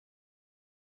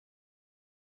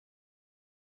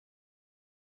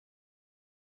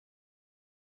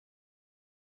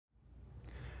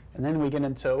And then we get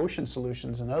into ocean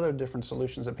solutions and other different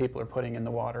solutions that people are putting in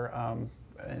the water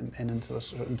and into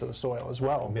the soil as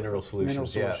well. Mineral solutions. Mineral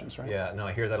solutions, yeah. right? Yeah, no,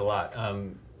 I hear that a lot.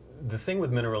 The thing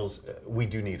with minerals, we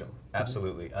do need them,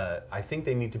 absolutely. I think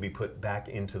they need to be put back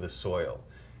into the soil.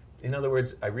 In other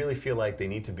words, I really feel like they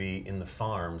need to be in the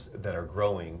farms that are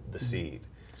growing the seed.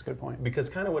 That's a good point. Because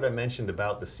kind of what I mentioned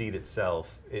about the seed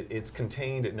itself, it's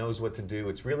contained, it knows what to do,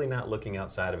 it's really not looking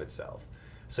outside of itself.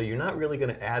 So you're not really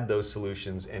going to add those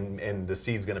solutions and the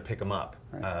seed's going to pick them up.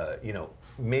 Right. You know,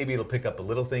 maybe it'll pick up a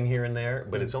little thing here and there,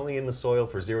 but it's only in the soil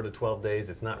for 0 to 12 days.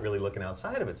 It's not really looking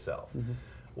outside of itself.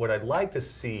 What I'd like to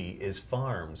see is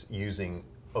farms using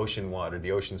ocean water,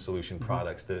 the ocean solution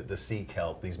products, the sea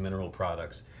kelp, these mineral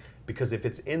products. Because if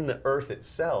it's in the earth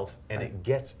itself and it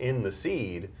gets in the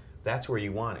seed, that's where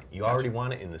you want it. You already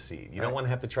want it in the seed. You don't want to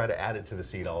have to try to add it to the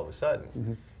seed all of a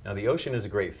sudden. Now the ocean is a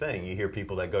great thing. You hear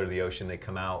people that go to the ocean, they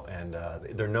come out and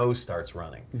their nose starts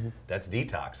running. That's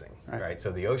detoxing, right?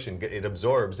 So the ocean, it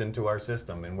absorbs into our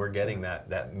system and we're getting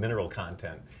that mineral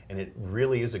content. And it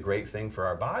really is a great thing for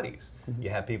our bodies. You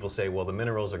have people say, well, the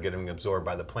minerals are getting absorbed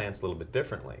by the plants a little bit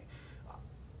differently.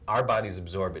 Our bodies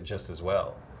absorb it just as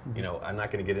well. You know, I'm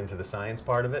not going to get into the science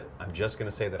part of it. I'm just going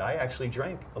to say that I actually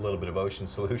drank a little bit of ocean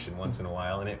solution once in a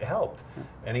while and it helped.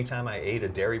 Anytime I ate a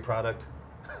dairy product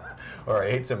or I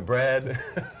ate some bread,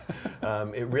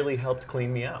 it really helped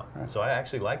clean me out. So I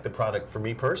actually like the product for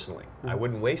me personally. I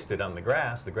wouldn't waste it on the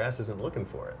grass. The grass isn't looking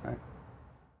for it.